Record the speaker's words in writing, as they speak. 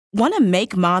Want to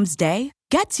make Mom's day?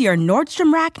 Get to your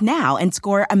Nordstrom Rack now and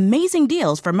score amazing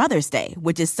deals for Mother's Day,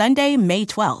 which is Sunday, May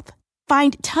 12th.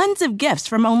 Find tons of gifts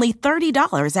from only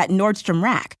 $30 at Nordstrom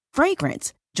Rack.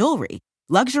 Fragrance, jewelry,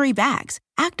 luxury bags,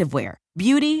 activewear,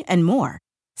 beauty, and more.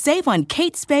 Save on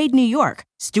Kate Spade New York,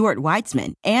 Stuart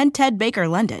Weitzman, and Ted Baker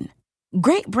London.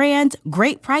 Great brands,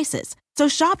 great prices. So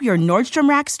shop your Nordstrom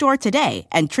Rack store today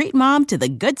and treat Mom to the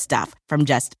good stuff from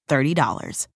just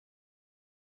 $30.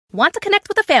 Want to connect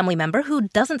with a family member who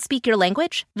doesn't speak your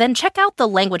language? Then check out the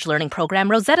language learning program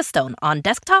Rosetta Stone on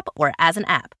desktop or as an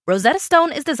app. Rosetta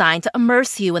Stone is designed to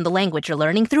immerse you in the language you're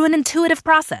learning through an intuitive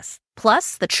process.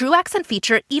 Plus, the True Accent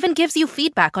feature even gives you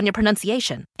feedback on your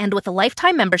pronunciation. And with a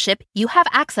lifetime membership, you have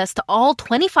access to all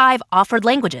 25 offered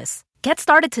languages. Get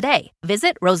started today.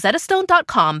 Visit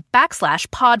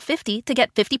rosettastone.com/pod50 to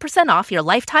get 50% off your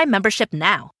lifetime membership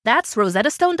now. That's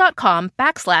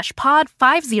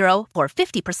rosettastone.com/pod50 for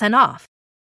 50% off.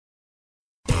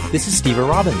 This is Steve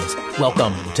Robbins.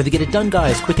 Welcome to the Get It Done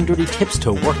Guys quick and dirty tips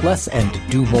to work less and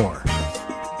do more.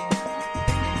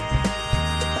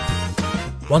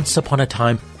 Once upon a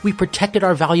time, we protected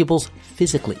our valuables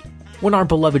physically. When our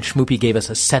beloved Schmoopy gave us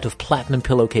a set of platinum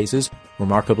pillowcases,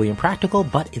 remarkably impractical,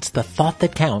 but it's the thought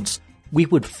that counts, we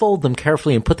would fold them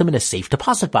carefully and put them in a safe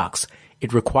deposit box.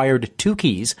 It required 2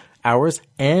 keys, ours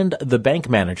and the bank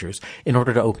manager's, in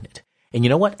order to open it. And you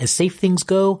know what? As safe things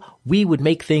go, we would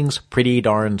make things pretty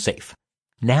darn safe.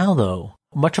 Now, though,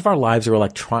 much of our lives are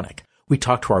electronic. We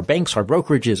talk to our banks, our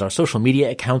brokerages, our social media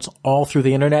accounts all through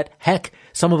the internet. Heck,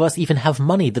 some of us even have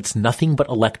money that's nothing but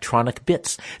electronic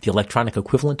bits. The electronic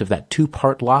equivalent of that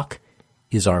 2-part lock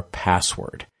is our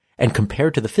password. And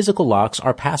compared to the physical locks,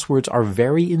 our passwords are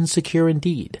very insecure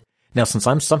indeed. Now, since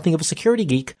I'm something of a security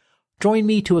geek, join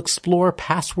me to explore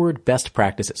password best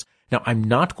practices. Now, I'm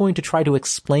not going to try to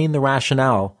explain the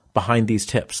rationale behind these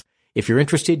tips. If you're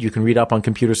interested, you can read up on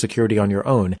computer security on your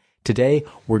own. Today,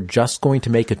 we're just going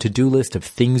to make a to-do list of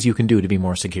things you can do to be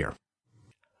more secure.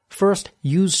 First,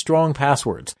 use strong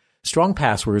passwords. Strong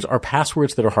passwords are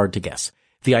passwords that are hard to guess.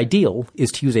 The ideal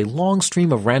is to use a long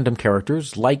stream of random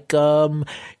characters like,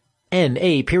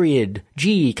 N-A period,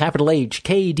 G, capital H,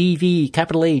 K, D, V,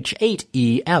 capital H, 8,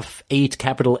 E, F, 8,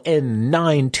 capital N,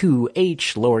 9, 2,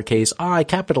 H, lowercase I,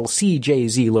 capital C, J,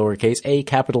 Z, lowercase A,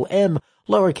 capital M,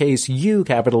 lowercase U,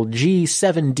 capital G,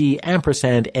 7, D,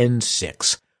 ampersand,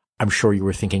 N6. I'm sure you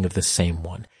were thinking of the same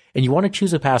one. And you want to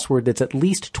choose a password that's at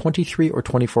least 23 or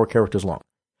 24 characters long.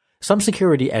 Some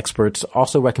security experts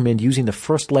also recommend using the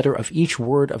first letter of each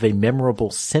word of a memorable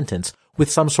sentence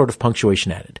with some sort of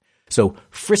punctuation added. So,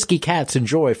 frisky cats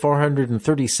enjoy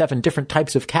 437 different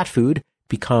types of cat food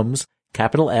becomes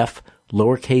capital F,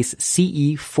 lowercase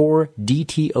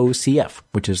CE4DTOCF,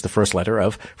 which is the first letter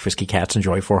of frisky cats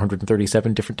enjoy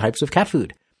 437 different types of cat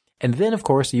food. And then, of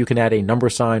course, you can add a number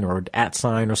sign or an @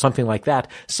 sign or something like that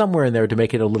somewhere in there to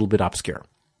make it a little bit obscure.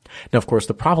 Now, of course,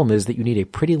 the problem is that you need a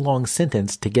pretty long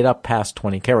sentence to get up past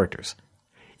 20 characters.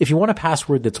 If you want a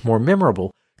password that's more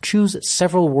memorable, choose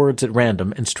several words at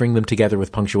random and string them together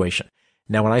with punctuation.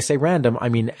 Now, when I say random, I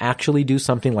mean actually do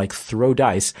something like throw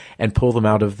dice and pull them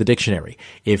out of the dictionary.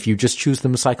 If you just choose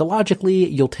them psychologically,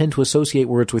 you'll tend to associate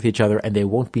words with each other and they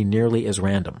won't be nearly as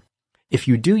random. If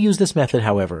you do use this method,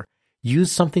 however,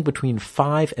 use something between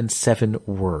 5 and 7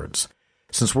 words.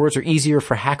 Since words are easier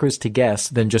for hackers to guess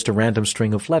than just a random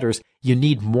string of letters, you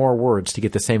need more words to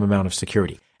get the same amount of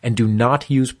security. And do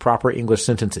not use proper English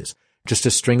sentences. Just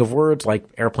a string of words like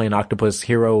airplane, octopus,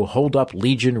 hero, hold up,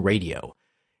 legion, radio.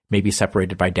 Maybe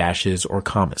separated by dashes or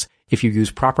commas. If you use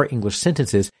proper English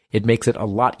sentences, it makes it a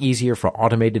lot easier for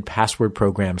automated password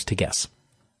programs to guess.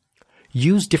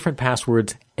 Use different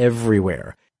passwords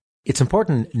everywhere. It's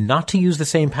important not to use the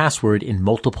same password in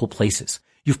multiple places.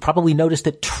 You've probably noticed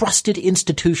that trusted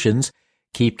institutions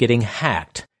keep getting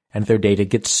hacked and their data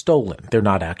gets stolen. They're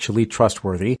not actually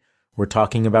trustworthy. We're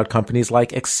talking about companies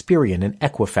like Experian and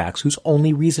Equifax, whose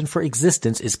only reason for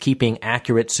existence is keeping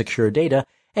accurate, secure data,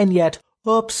 and yet,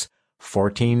 oops,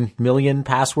 14 million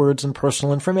passwords and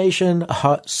personal information.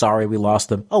 Sorry, we lost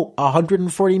them.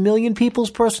 140 million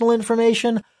people's personal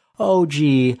information? Oh,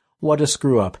 gee. What a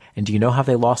screw up. And do you know how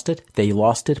they lost it? They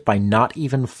lost it by not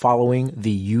even following the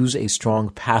use a strong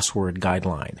password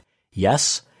guideline.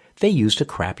 Yes, they used a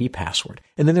crappy password.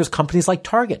 And then there's companies like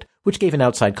Target, which gave an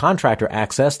outside contractor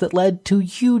access that led to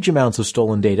huge amounts of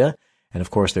stolen data. And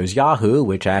of course there's Yahoo,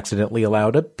 which accidentally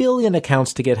allowed 1 billion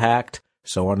accounts to get hacked,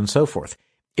 so on and so forth.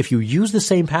 If you use the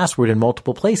same password in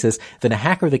multiple places, then a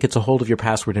hacker that gets a hold of your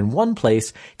password in one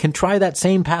place can try that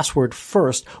same password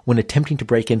first when attempting to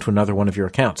break into another one of your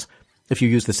accounts. If you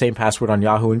use the same password on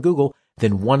Yahoo and Google,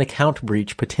 then one account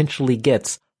breach potentially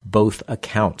gets both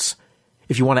accounts.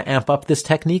 If you want to amp up this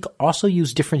technique, also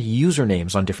use different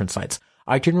usernames on different sites.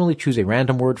 I generally choose a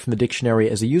random word from the dictionary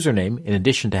as a username, in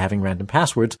addition to having random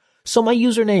passwords, so my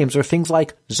usernames are things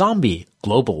like zombie,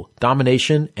 global,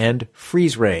 domination, and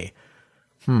freeze ray.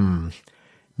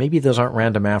 Maybe those aren't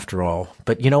random after all,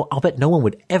 but I'll bet no one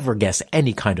would ever guess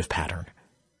any kind of pattern.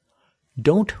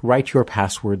 Don't write your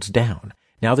passwords down.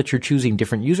 Now that you're choosing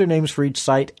different usernames for each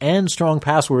site and strong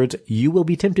passwords, you will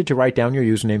be tempted to write down your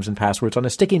usernames and passwords on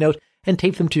a sticky note and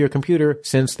tape them to your computer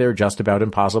since they're just about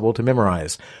impossible to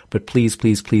memorize. But please,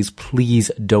 please, please, please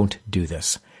don't do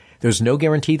this. There's no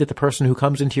guarantee that the person who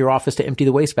comes into your office to empty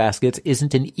the wastebaskets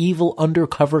isn't an evil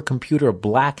undercover computer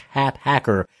black hat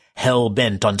hacker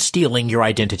hell-bent on stealing your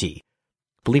identity.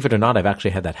 Believe it or not, I've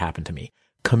actually had that happen to me.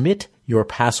 Commit your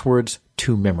passwords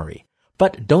to memory.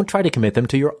 But don't try to commit them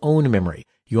to your own memory.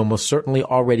 You almost certainly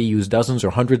already use dozens or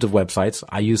hundreds of websites.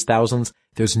 I use thousands.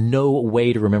 There's no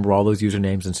way to remember all those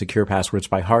usernames and secure passwords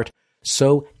by heart.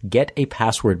 So get a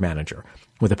password manager.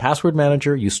 With a password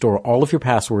manager, you store all of your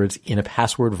passwords in a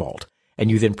password vault, and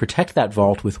you then protect that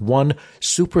vault with one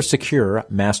super secure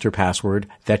master password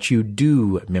that you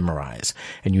do memorize.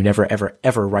 And you never, ever,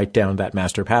 ever write down that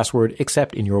master password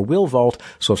except in your will vault,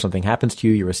 so if something happens to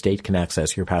you, your estate can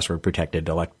access your password-protected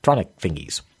electronic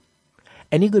thingies.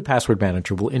 Any good password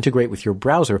manager will integrate with your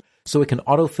browser so it can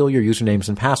autofill your usernames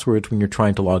and passwords when you're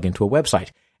trying to log into a website.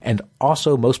 And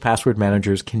also, most password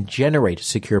managers can generate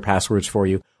secure passwords for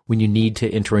you when you need to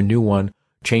enter a new one,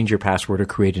 change your password, or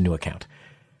create a new account.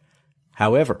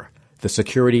 However, the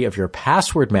security of your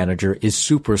password manager is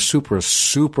super, super,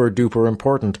 super duper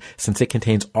important since it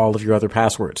contains all of your other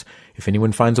passwords. If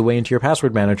anyone finds a way into your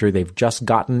password manager, they've just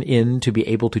gotten in to be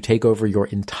able to take over your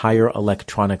entire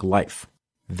electronic life.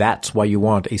 That's why you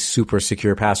want a super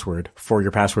secure password for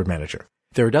your password manager.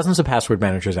 There are dozens of password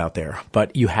managers out there,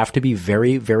 but you have to be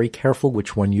very, very careful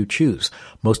which one you choose.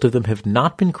 Most of them have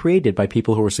not been created by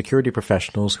people who are security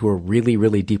professionals who are really,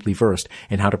 really deeply versed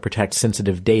in how to protect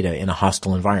sensitive data in a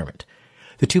hostile environment.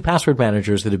 The two password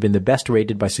managers that have been the best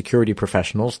rated by security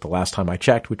professionals, the last time I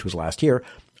checked, which was last year,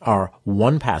 are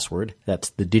 1Password, that's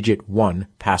the digit 1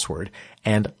 password,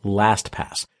 and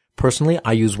LastPass. Personally,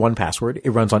 I use 1Password.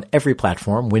 It runs on every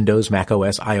platform, Windows,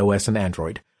 macOS, iOS, and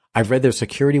Android. I've read their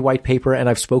security white paper and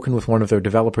I've spoken with one of their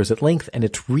developers at length, and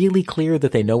it's really clear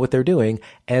that they know what they're doing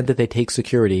and that they take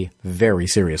security very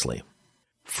seriously.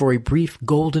 For a brief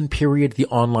golden period, the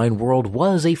online world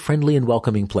was a friendly and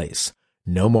welcoming place.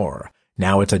 No more.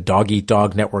 Now it's a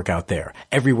dog-eat-dog network out there.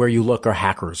 Everywhere you look are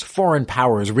hackers, foreign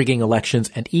powers rigging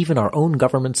elections, and even our own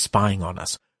government spying on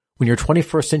us. When your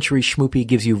 21st century schmoopy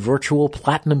gives you virtual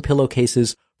platinum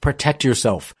pillowcases, protect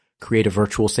yourself. Create a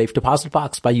virtual safe deposit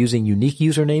box by using unique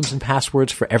usernames and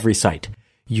passwords for every site.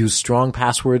 Use strong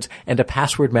passwords and a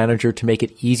password manager to make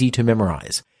it easy to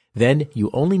memorize. Then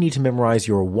you only need to memorize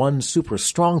your one super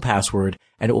strong password,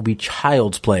 and it will be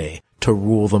child's play to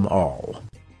rule them all.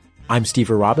 I'm Steve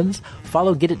Robbins.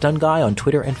 Follow Get It Done Guy on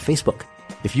Twitter and Facebook.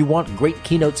 If you want great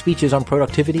keynote speeches on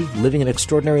productivity, living an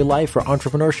extraordinary life, or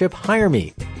entrepreneurship, hire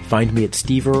me. Find me at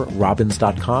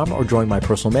steverrobbins.com or join my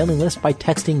personal mailing list by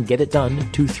texting Get It Done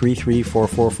to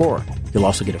 33444. You'll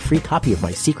also get a free copy of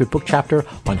my secret book chapter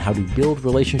on how to build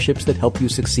relationships that help you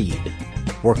succeed.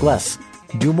 Work less,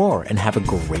 do more, and have a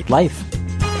great life.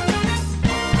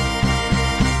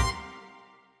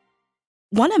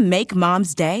 Want to make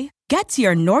Mom's Day? Get to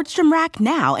your Nordstrom Rack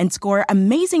now and score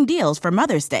amazing deals for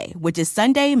Mother's Day, which is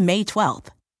Sunday, May 12th.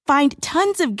 Find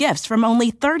tons of gifts from only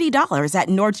 $30 at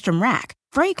Nordstrom Rack.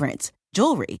 Fragrance,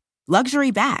 jewelry,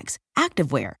 luxury bags,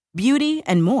 activewear, beauty,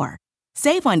 and more.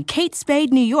 Save on Kate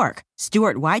Spade New York,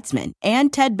 Stuart Weitzman,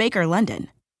 and Ted Baker London.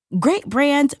 Great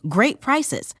brands, great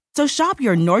prices. So shop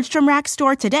your Nordstrom Rack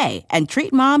store today and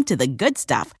treat Mom to the good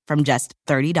stuff from just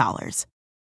 $30.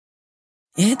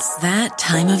 It's that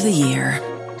time of the year.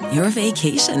 Your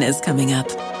vacation is coming up.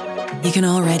 You can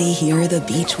already hear the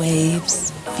beach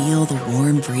waves, feel the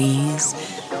warm breeze,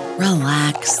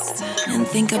 relax, and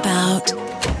think about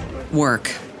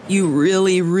work. You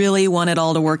really, really want it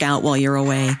all to work out while you're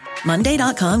away.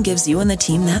 Monday.com gives you and the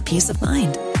team that peace of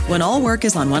mind. When all work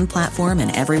is on one platform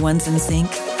and everyone's in sync,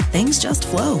 things just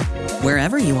flow.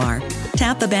 Wherever you are,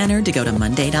 tap the banner to go to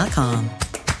Monday.com.